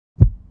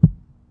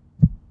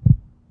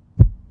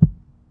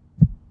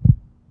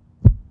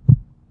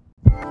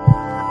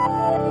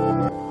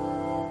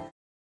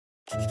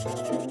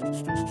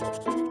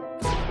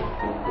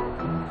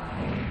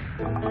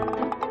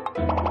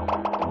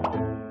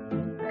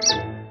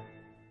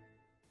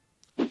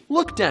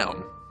Look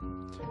down.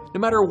 No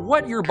matter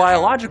what your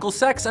biological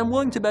sex, I'm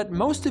willing to bet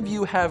most of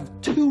you have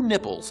 2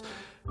 nipples.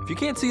 If you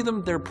can't see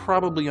them, they're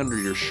probably under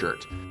your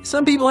shirt.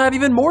 Some people have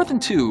even more than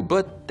 2,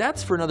 but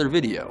that's for another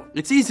video.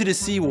 It's easy to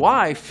see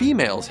why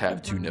females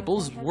have 2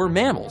 nipples. We're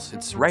mammals.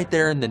 It's right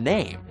there in the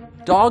name.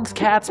 Dogs,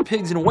 cats,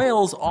 pigs, and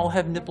whales all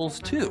have nipples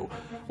too.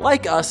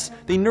 Like us,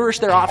 they nourish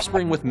their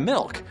offspring with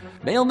milk.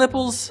 Male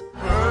nipples?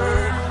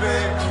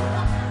 Perfect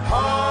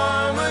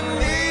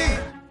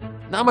harmony.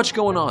 Not much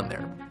going on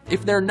there.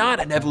 If they're not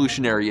an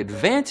evolutionary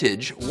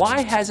advantage,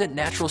 why hasn't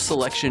natural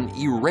selection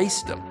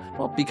erased them?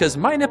 Well, because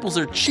my nipples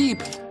are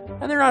cheap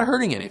and they're not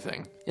hurting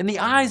anything. In the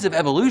eyes of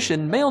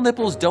evolution, male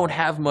nipples don't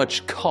have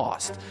much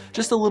cost,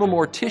 just a little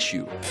more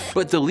tissue.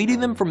 But deleting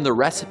them from the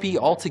recipe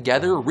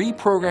altogether,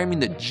 reprogramming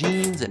the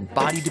genes and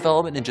body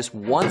development in just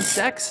one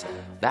sex,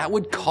 that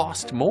would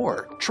cost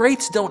more.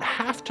 Traits don't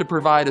have to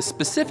provide a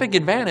specific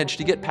advantage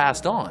to get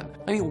passed on.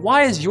 I mean,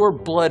 why is your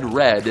blood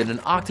red and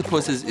an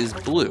octopus's is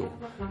blue?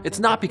 It's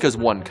not because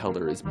one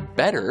color is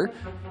better,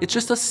 it's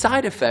just a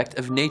side effect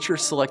of nature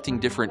selecting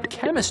different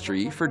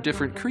chemistry for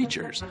different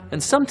creatures.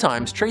 And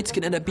sometimes traits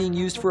can end up being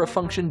used for a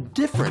function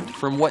different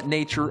from what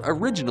nature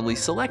originally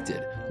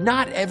selected.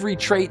 Not every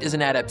trait is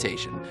an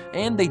adaptation,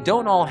 and they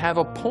don't all have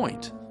a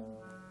point.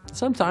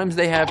 Sometimes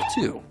they have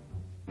 2.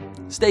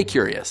 Stay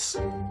curious.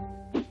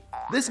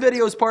 This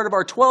video is part of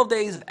our 12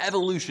 Days of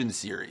Evolution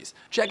series.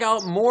 Check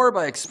out more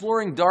by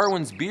exploring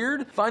Darwin's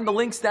beard, find the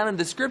links down in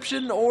the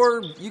description,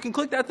 or you can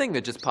click that thing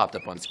that just popped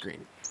up on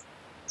screen.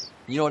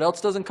 You know what else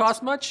doesn't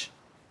cost much?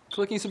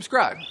 Clicking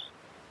subscribe.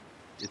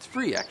 It's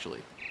free, actually.